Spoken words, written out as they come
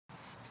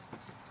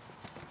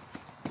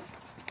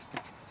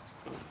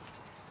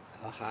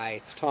Hi,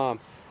 it's Tom.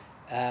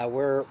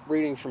 We're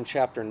reading from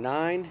chapter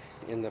 9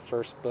 in the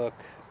first book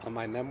of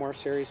my memoir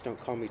series, Don't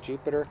Call Me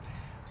Jupiter.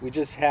 We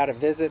just had a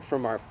visit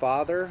from our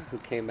father who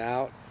came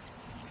out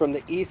from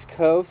the East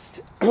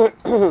Coast.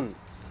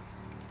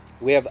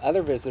 We have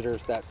other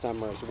visitors that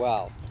summer as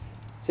well.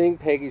 Seeing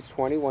Peggy's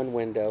 21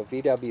 window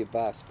VW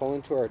bus pull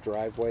into our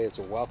driveway is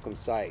a welcome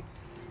sight.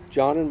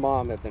 John and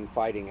Mom have been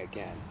fighting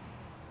again.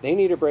 They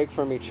need a break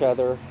from each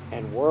other,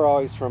 and we're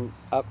always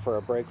up for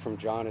a break from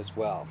John as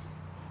well.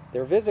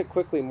 Their visit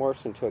quickly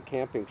morphs into a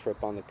camping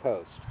trip on the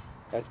coast.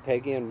 As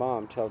Peggy and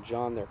Mom tell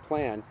John their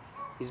plan,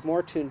 he's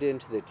more tuned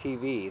into the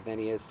TV than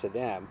he is to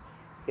them.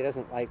 He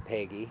doesn't like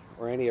Peggy,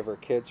 or any of her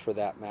kids for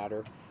that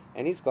matter,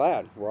 and he's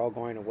glad we're all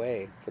going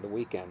away for the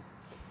weekend.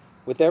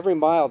 With every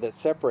mile that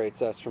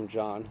separates us from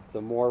John,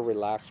 the more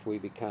relaxed we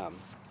become.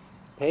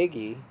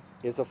 Peggy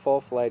is a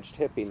full-fledged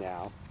hippie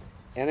now,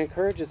 and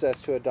encourages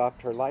us to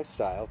adopt her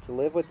lifestyle, to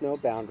live with no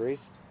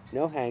boundaries,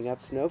 no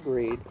hang-ups, no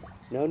greed,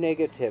 no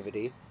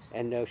negativity,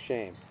 and no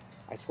shame.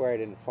 I swear I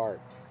didn't fart.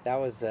 That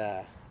was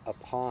a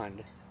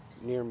pond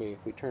near me.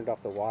 We turned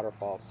off the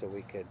waterfall so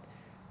we could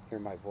hear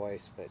my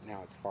voice, but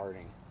now it's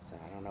farting. So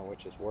I don't know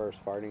which is worse,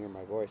 farting or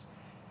my voice.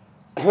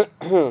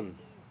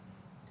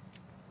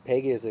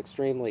 Peggy is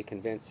extremely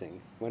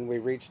convincing. When we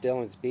reach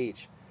Dillon's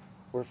Beach,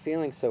 we're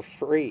feeling so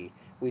free.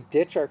 We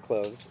ditch our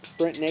clothes,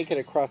 sprint naked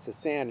across the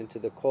sand into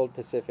the cold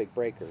Pacific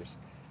breakers.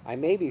 I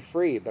may be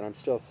free, but I'm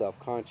still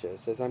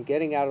self-conscious. As I'm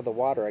getting out of the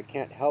water, I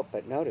can't help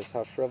but notice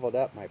how shriveled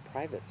up my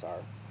privates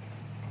are.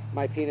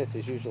 My penis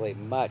is usually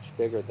much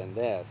bigger than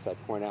this, I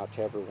point out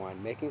to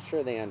everyone, making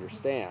sure they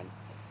understand.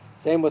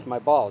 Same with my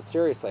balls.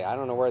 Seriously, I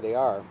don't know where they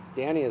are.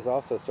 Danny is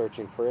also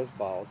searching for his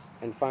balls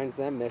and finds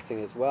them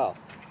missing as well.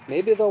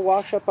 Maybe they'll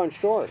wash up on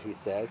shore, he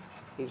says.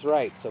 He's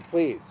right, so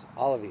please,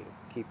 all of you,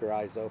 keep your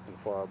eyes open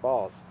for our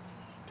balls.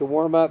 To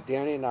warm up,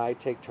 Danny and I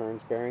take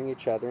turns burying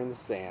each other in the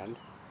sand.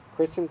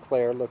 Chris and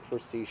Claire look for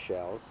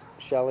seashells.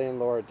 Shelley and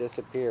Laura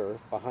disappear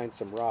behind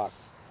some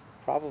rocks,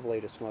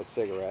 probably to smoke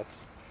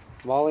cigarettes.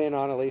 Molly and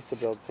Annalisa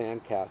build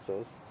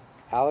sandcastles.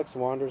 Alex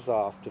wanders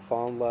off to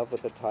fall in love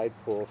with a tide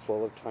pool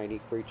full of tiny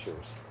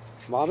creatures.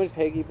 Mom and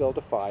Peggy build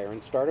a fire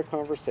and start a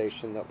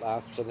conversation that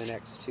lasts for the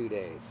next 2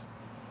 days.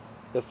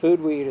 The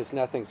food we eat is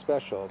nothing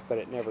special, but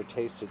it never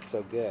tasted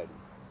so good.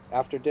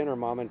 After dinner,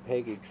 Mom and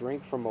Peggy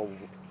drink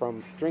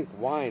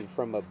wine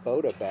from a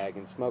Boda bag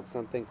and smoke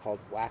something called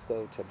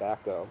wacko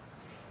tobacco,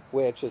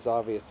 which is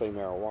obviously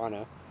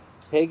marijuana.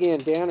 Peggy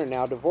and Dan are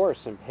now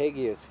divorced, and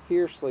Peggy is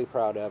fiercely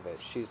proud of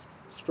it. She's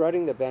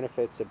strutting the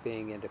benefits of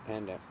being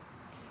independent.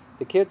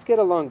 The kids get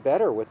along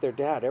better with their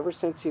dad ever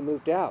since he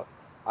moved out.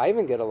 I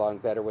even get along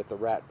better with the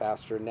rat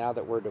bastard now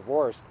that we're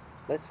divorced.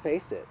 Let's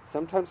face it,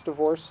 sometimes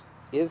divorce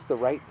is the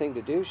right thing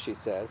to do, she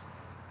says.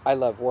 I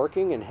love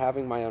working and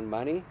having my own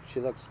money. She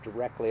looks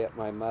directly at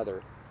my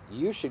mother.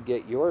 You should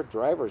get your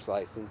driver's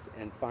license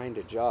and find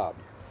a job.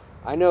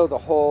 I know the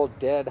whole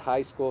dead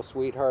high school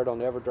sweetheart will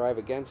never drive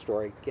again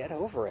story. Get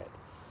over it.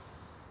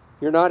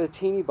 You're not a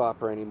teeny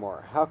bopper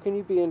anymore. How can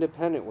you be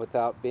independent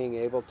without being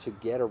able to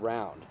get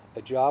around?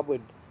 A job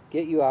would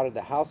get you out of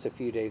the house a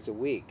few days a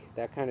week.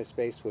 That kind of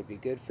space would be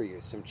good for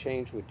you. Some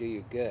change would do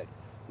you good.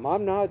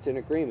 Mom nods in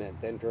agreement,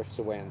 then drifts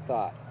away in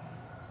thought.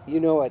 You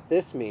know what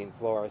this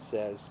means, Laura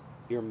says.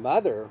 Your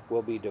mother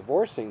will be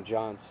divorcing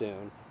John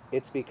soon.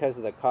 It's because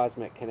of the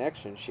cosmic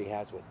connection she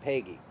has with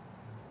Peggy.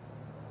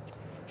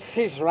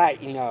 She's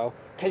right, you know,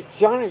 because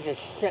John is a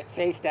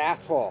shit-faced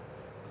asshole,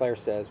 Claire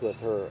says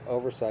with her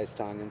oversized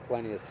tongue and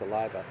plenty of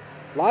saliva.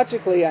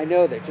 Logically, I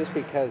know that just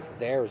because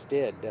theirs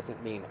did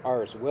doesn't mean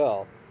ours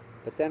will,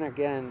 but then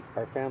again,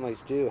 our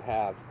families do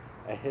have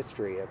a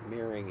history of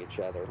mirroring each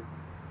other.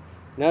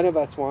 None of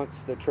us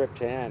wants the trip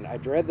to end. I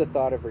dread the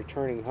thought of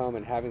returning home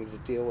and having to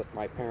deal with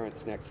my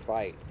parents' next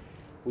fight.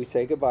 We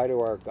say goodbye to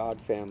our God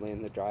family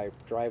in the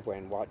driveway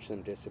and watch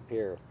them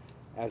disappear.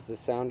 As the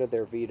sound of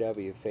their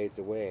VW fades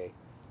away,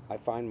 I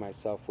find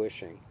myself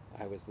wishing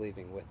I was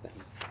leaving with them.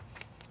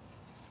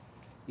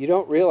 You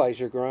don't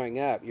realize you're growing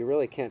up. You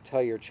really can't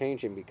tell you're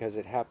changing because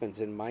it happens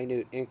in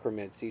minute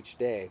increments each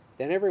day.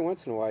 Then every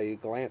once in a while you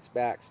glance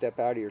back, step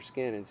out of your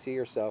skin, and see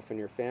yourself and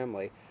your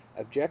family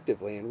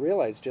objectively and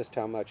realize just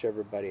how much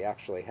everybody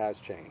actually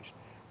has changed.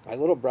 My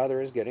little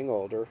brother is getting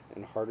older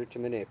and harder to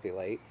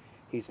manipulate.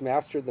 He's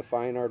mastered the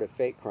fine art of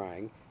fake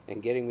crying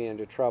and getting me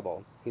into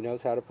trouble. He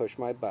knows how to push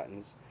my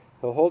buttons.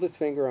 He'll hold his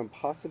finger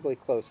impossibly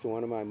close to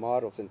one of my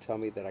models and tell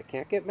me that I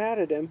can't get mad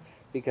at him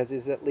because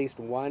he's at least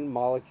one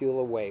molecule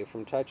away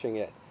from touching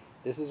it.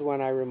 This is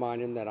when I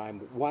remind him that I'm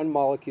one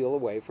molecule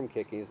away from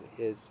kicking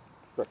his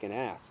frickin'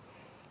 ass.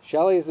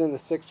 Shelley is in the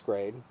 6th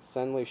grade.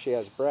 Suddenly she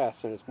has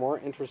breasts and is more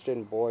interested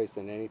in boys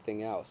than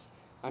anything else.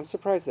 I'm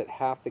surprised that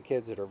half the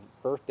kids at her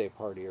birthday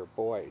party are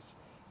boys.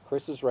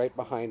 Chris is right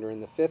behind her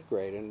in the 5th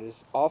grade and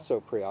is also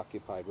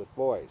preoccupied with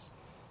boys.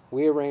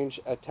 We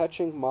arrange a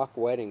touching mock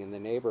wedding in the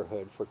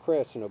neighborhood for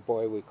Chris and a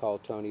boy we call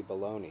Tony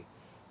Baloney.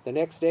 The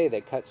next day they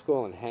cut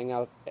school and hang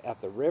out at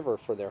the river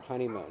for their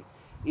honeymoon.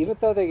 Even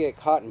though they get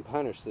caught and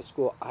punished, the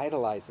school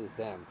idolizes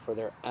them for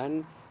their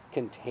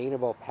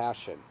uncontainable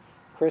passion.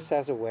 Chris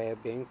has a way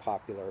of being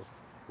popular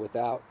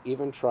without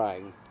even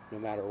trying, no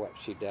matter what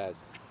she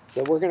does.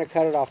 So we're going to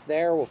cut it off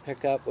there. We'll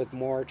pick up with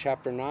more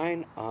Chapter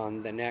 9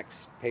 on the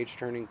next Page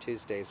Turning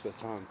Tuesdays with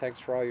Tom. Thanks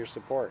for all your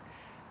support.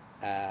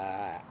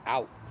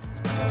 Out.